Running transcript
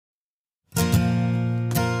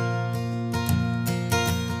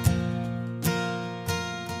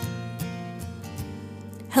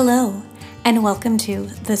Hello, and welcome to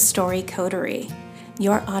The Story Coterie,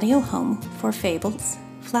 your audio home for fables,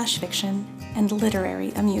 flash fiction, and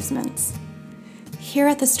literary amusements. Here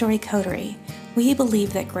at The Story Coterie, we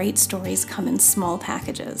believe that great stories come in small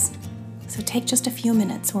packages. So take just a few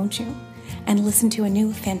minutes, won't you, and listen to a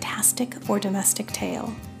new fantastic or domestic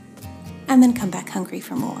tale, and then come back hungry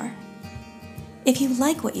for more. If you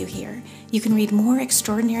like what you hear, you can read more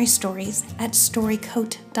extraordinary stories at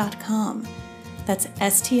storycote.com. That's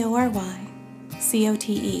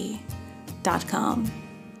STORYCOTE.com.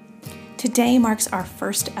 Today marks our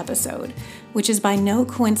first episode, which is by no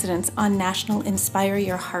coincidence on National Inspire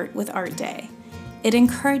Your Heart with Art Day. It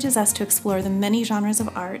encourages us to explore the many genres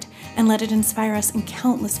of art and let it inspire us in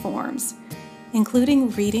countless forms, including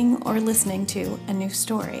reading or listening to a new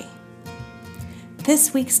story.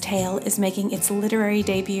 This week's tale is making its literary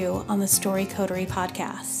debut on the Story Coterie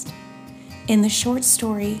podcast. In the short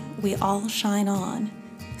story, We All Shine On,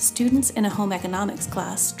 students in a home economics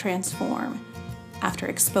class transform after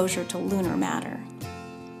exposure to lunar matter.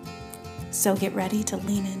 So get ready to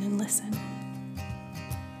lean in and listen.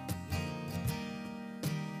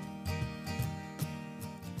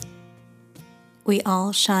 We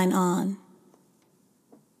All Shine On.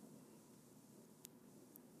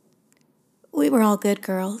 We were all good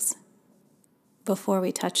girls before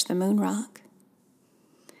we touched the moon rock.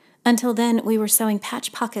 Until then, we were sewing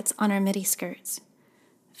patch pockets on our midi skirts.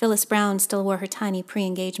 Phyllis Brown still wore her tiny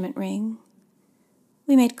pre-engagement ring.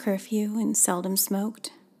 We made curfew and seldom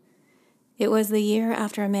smoked. It was the year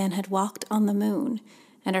after a man had walked on the moon,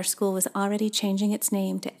 and our school was already changing its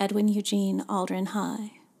name to Edwin Eugene Aldrin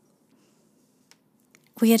High.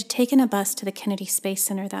 We had taken a bus to the Kennedy Space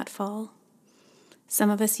Center that fall.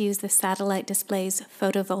 Some of us used the satellite display's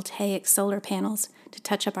photovoltaic solar panels to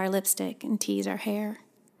touch up our lipstick and tease our hair.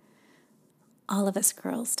 All of us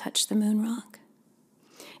girls touched the moon rock.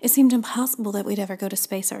 It seemed impossible that we'd ever go to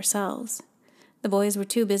space ourselves. The boys were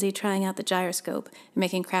too busy trying out the gyroscope and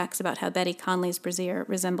making cracks about how Betty Conley's brassiere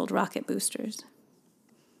resembled rocket boosters.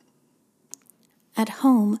 At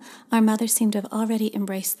home, our mother seemed to have already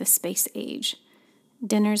embraced the space age.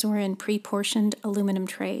 Dinners were in pre-portioned aluminum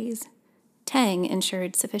trays. Tang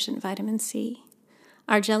ensured sufficient vitamin C.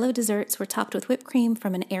 Our Jell-O desserts were topped with whipped cream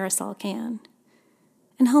from an aerosol can.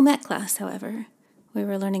 In home ec class, however, we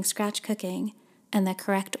were learning scratch cooking and the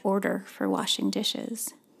correct order for washing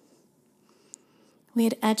dishes. We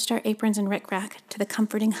had edged our aprons and rickrack to the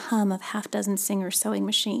comforting hum of half-dozen Singer sewing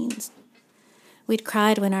machines. We'd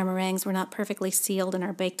cried when our meringues were not perfectly sealed in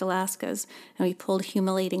our baked Alaskas, and we pulled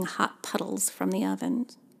humiliating hot puddles from the oven.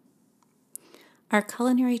 Our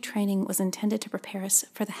culinary training was intended to prepare us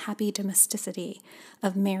for the happy domesticity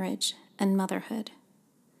of marriage and motherhood.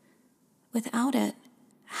 Without it,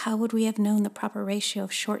 how would we have known the proper ratio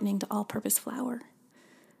of shortening to all-purpose flour?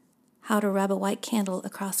 How to rub a white candle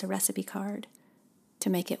across a recipe card to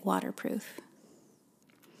make it waterproof?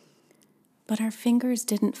 But our fingers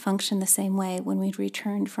didn't function the same way when we'd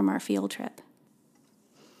returned from our field trip.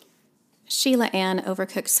 Sheila Ann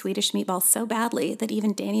overcooked Swedish meatballs so badly that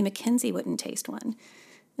even Danny McKenzie wouldn't taste one,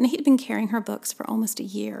 and he'd been carrying her books for almost a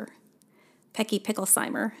year. Pecky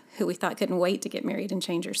Picklesheimer, who we thought couldn't wait to get married and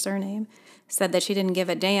change her surname, said that she didn't give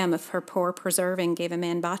a damn if her poor preserving gave a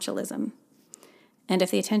man botulism. And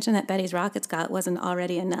if the attention that Betty's rockets got wasn't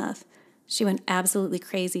already enough, she went absolutely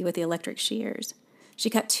crazy with the electric shears. She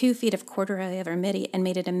cut 2 feet of corduroy of her midi and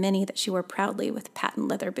made it a mini that she wore proudly with patent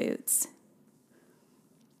leather boots.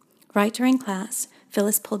 Right during class,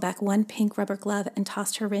 Phyllis pulled back one pink rubber glove and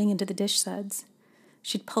tossed her ring into the dish suds.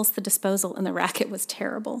 She'd pulsed the disposal, and the racket was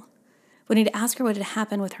terrible. When he'd ask her what had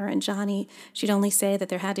happened with her and Johnny, she'd only say that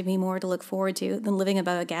there had to be more to look forward to than living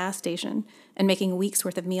above a gas station and making a week's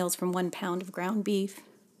worth of meals from 1 pound of ground beef.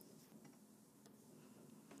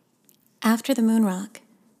 After the moon rock,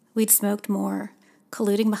 we'd smoked more,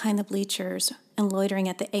 colluding behind the bleachers and loitering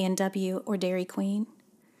at the A&W or Dairy Queen.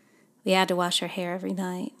 We had to wash our hair every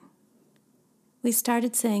night. We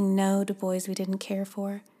started saying no to boys we didn't care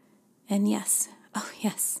for, and yes, oh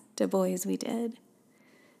yes, to boys we did.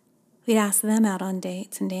 We'd ask them out on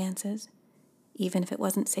dates and dances, even if it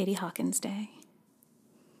wasn't Sadie Hawkins Day.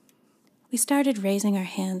 We started raising our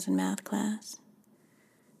hands in math class.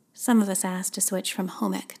 Some of us asked to switch from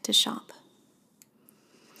home ec to shop.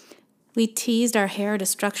 We teased our hair to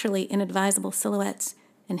structurally inadvisable silhouettes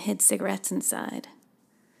and hid cigarettes inside.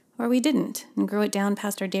 Or we didn't, and grew it down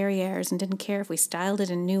past our derrieres and didn't care if we styled it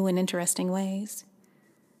in new and interesting ways.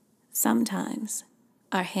 Sometimes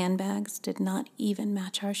our handbags did not even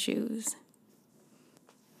match our shoes.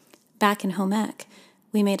 Back in home ec,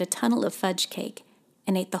 we made a tunnel of fudge cake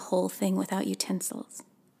and ate the whole thing without utensils.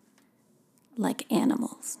 like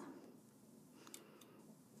animals.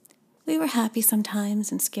 We were happy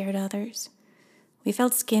sometimes and scared others. We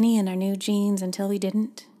felt skinny in our new jeans until we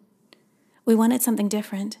didn't. We wanted something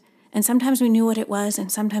different, and sometimes we knew what it was,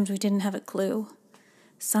 and sometimes we didn't have a clue.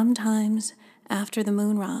 Sometimes, after the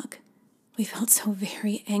moon rock, we felt so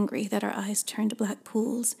very angry that our eyes turned black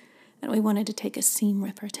pools, and we wanted to take a seam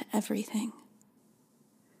ripper to everything.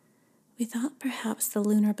 We thought perhaps the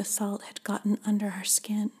lunar basalt had gotten under our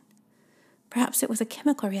skin. Perhaps it was a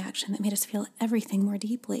chemical reaction that made us feel everything more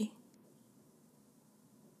deeply.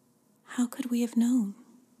 How could we have known?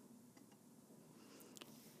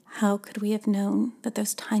 How could we have known that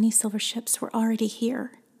those tiny silver ships were already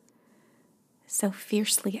here, so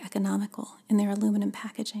fiercely economical in their aluminum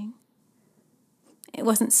packaging? It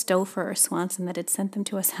wasn't Stouffer or Swanson that had sent them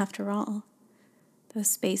to us after all. Those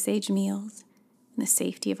space-age meals, in the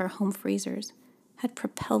safety of our home freezers, had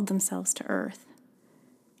propelled themselves to Earth.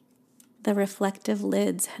 The reflective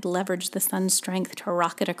lids had leveraged the sun's strength to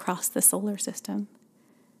rocket across the solar system.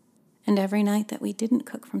 And every night that we didn't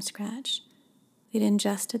cook from scratch, we'd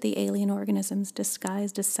ingested the alien organisms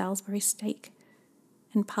disguised as Salisbury steak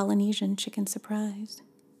and Polynesian chicken surprise.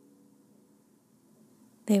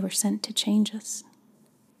 They were sent to change us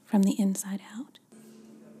from the inside out.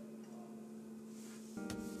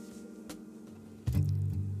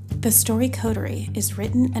 The Story Coterie is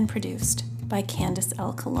written and produced by Candace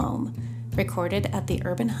L. Colomb, recorded at the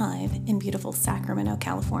Urban Hive in beautiful Sacramento,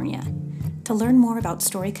 California. To learn more about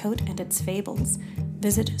Storycote and its fables,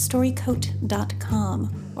 visit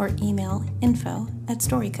storycote.com or email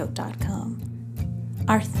info@storycote.com.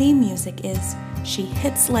 Our theme music is She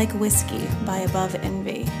Hits Like Whiskey by Above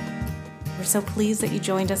Envy. We're so pleased that you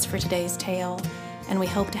joined us for today's tale, and we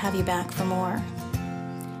hope to have you back for more.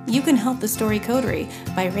 You can help the Story Coterie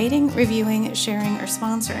by rating, reviewing, sharing, or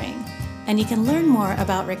sponsoring, and you can learn more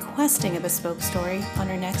about requesting a bespoke story on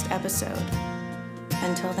our next episode.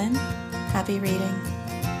 Until then, happy reading.